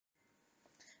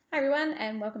Hi everyone,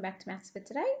 and welcome back to Maths for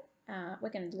today. We're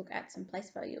going to look at some place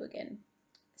value again.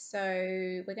 So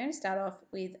we're going to start off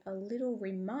with a little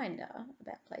reminder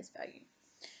about place value.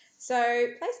 So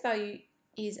place value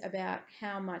is about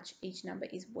how much each number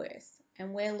is worth,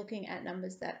 and we're looking at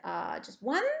numbers that are just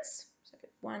ones. So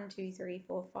 1, 2, 3,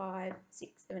 4, 5,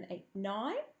 6, 7, 8,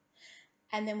 9.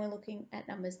 And then we're looking at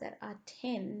numbers that are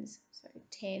tens. So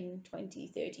 10, 20,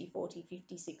 30, 40,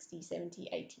 50, 60, 70,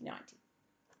 80, 90.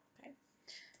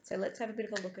 So let's have a bit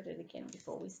of a look at it again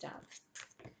before we start.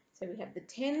 So we have the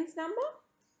tens number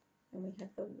and we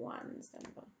have the ones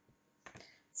number.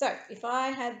 So if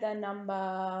I had the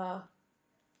number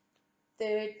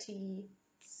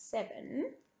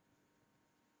 37,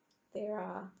 there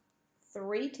are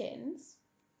 3 tens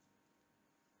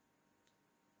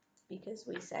because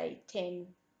we say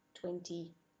 10,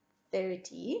 20,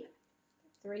 30,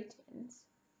 3 tens.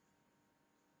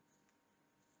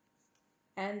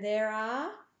 And there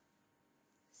are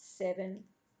 7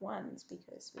 ones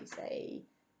because we say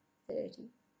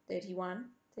 30, 31,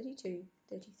 32,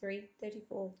 33,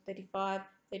 34, 35,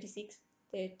 36,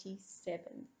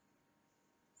 37.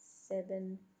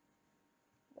 7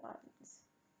 ones.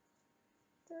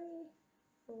 3,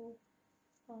 4,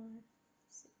 5,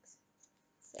 6,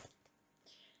 7.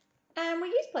 And we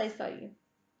use place value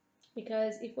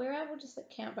because if we're able to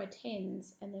count by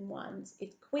tens and then ones,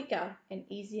 it's quicker and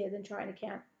easier than trying to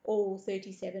count all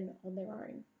 37 on their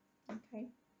own. Okay.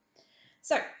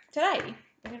 So today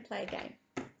we're going to play a game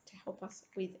to help us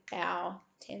with our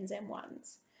tens and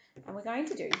ones. And we're going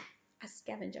to do a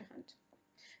scavenger hunt.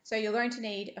 So you're going to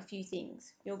need a few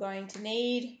things. You're going to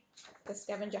need the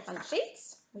scavenger hunt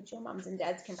sheets, which your mums and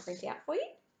dads can print out for you.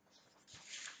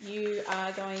 You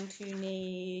are going to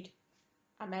need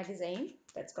a magazine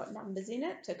that's got numbers in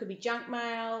it. So it could be junk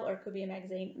mail or it could be a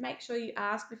magazine. Make sure you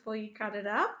ask before you cut it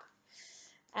up.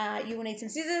 You will need some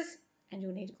scissors and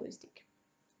you'll need a glue stick.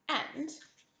 And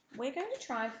we're going to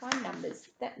try and find numbers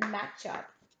that match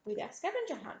up with our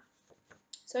scavenger hunt.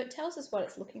 So it tells us what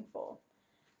it's looking for.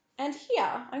 And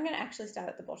here, I'm going to actually start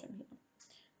at the bottom here.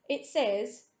 It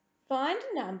says, find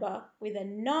a number with a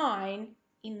 9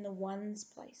 in the ones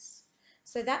place.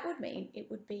 So that would mean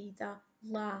it would be the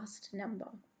last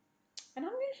number. And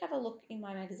I'm going to have a look in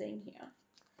my magazine here.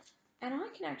 And I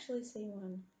can actually see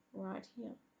one right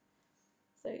here.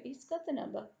 So it's got the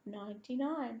number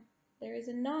 99. There is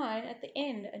a 9 at the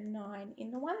end, a 9 in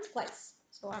the ones place.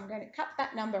 So I'm going to cut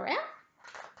that number out.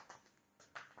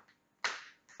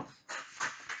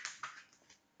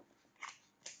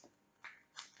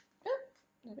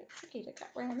 A bit tricky to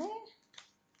cut around there.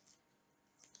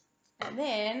 And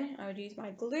then I would use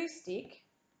my glue stick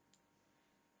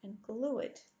and glue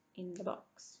it in the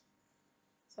box.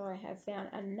 So I have found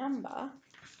a number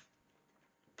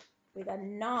with a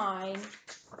 9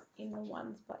 in the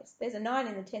ones place. There's a 9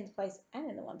 in the tens place and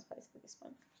in the ones place for this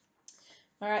one.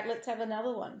 All right, let's have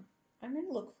another one. I'm going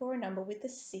to look for a number with a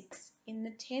 6 in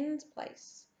the tens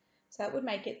place. So that would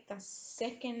make it the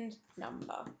second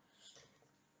number.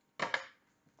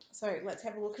 So let's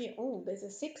have a look here. Oh, there's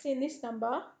a 6 in this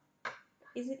number.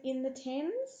 Is it in the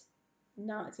tens?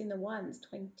 No, it's in the ones,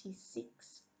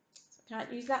 26. So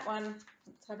can't use that one.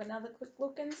 Let's have another quick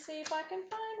look and see if I can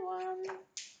find one.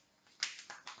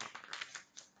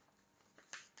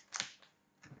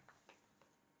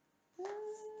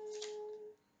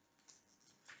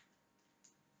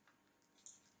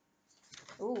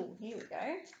 Oh, here we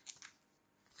go.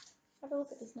 Have a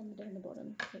look at this number down the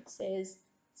bottom. It says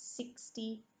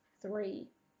 63.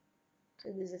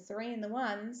 So there's a 3 in the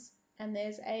ones and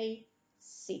there's a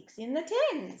 6 in the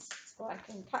tens. So I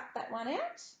can cut that one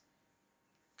out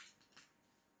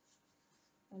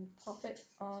and pop it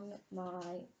on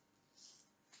my,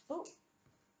 oh,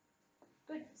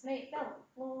 goodness me, it fell on the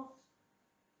floor.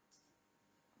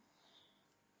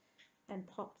 And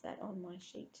pop that on my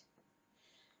sheet.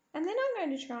 And then I'm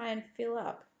going to try and fill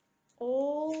up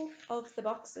all of the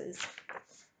boxes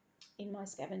in my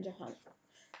scavenger hunt.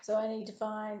 So I need to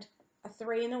find a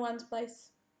 3 in the ones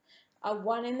place, a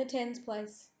 1 in the tens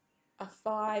place, a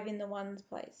 5 in the ones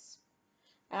place.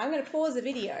 And I'm going to pause the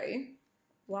video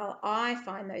while I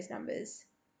find those numbers,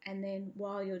 and then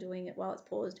while you're doing it, while it's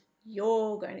paused,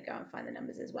 you're going to go and find the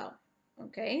numbers as well.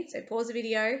 Okay, so pause the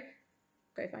video,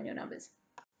 go find your numbers.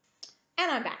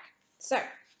 And I'm back. So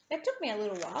it took me a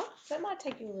little while, so it might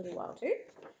take you a little while too,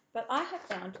 but I have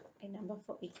found a number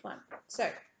for each one.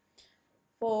 So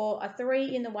for a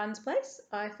 3 in the ones place,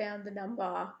 I found the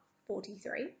number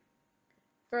 43.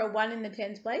 For a 1 in the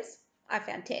tens place, I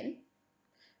found 10.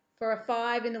 For a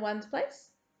 5 in the ones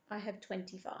place, I have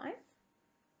 25.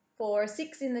 For a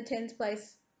 6 in the tens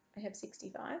place, I have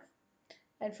 65.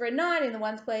 And for a 9 in the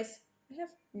ones place, we have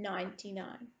 99.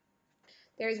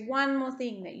 There is one more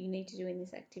thing that you need to do in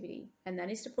this activity, and that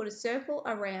is to put a circle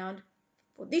around,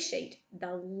 for this sheet,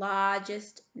 the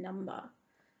largest number.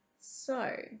 So,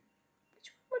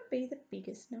 which one would be the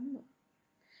biggest number?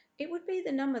 It would be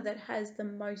the number that has the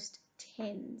most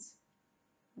tens.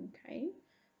 Okay,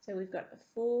 so we've got a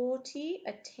 40,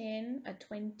 a 10, a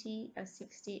 20, a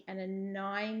 60, and a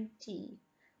 90.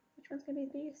 Which one's going to be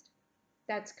the biggest?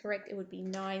 That's correct, it would be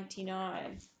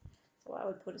 99. So I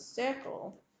would put a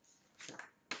circle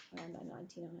around my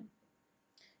 99.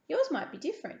 Yours might be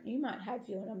different. You might have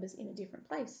your numbers in a different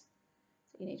place.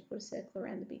 So you need to put a circle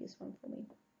around the biggest one for me.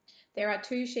 There are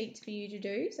 2 sheets for you to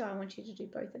do, so I want you to do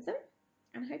both of them.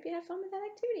 And I hope you have fun with that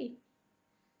activity.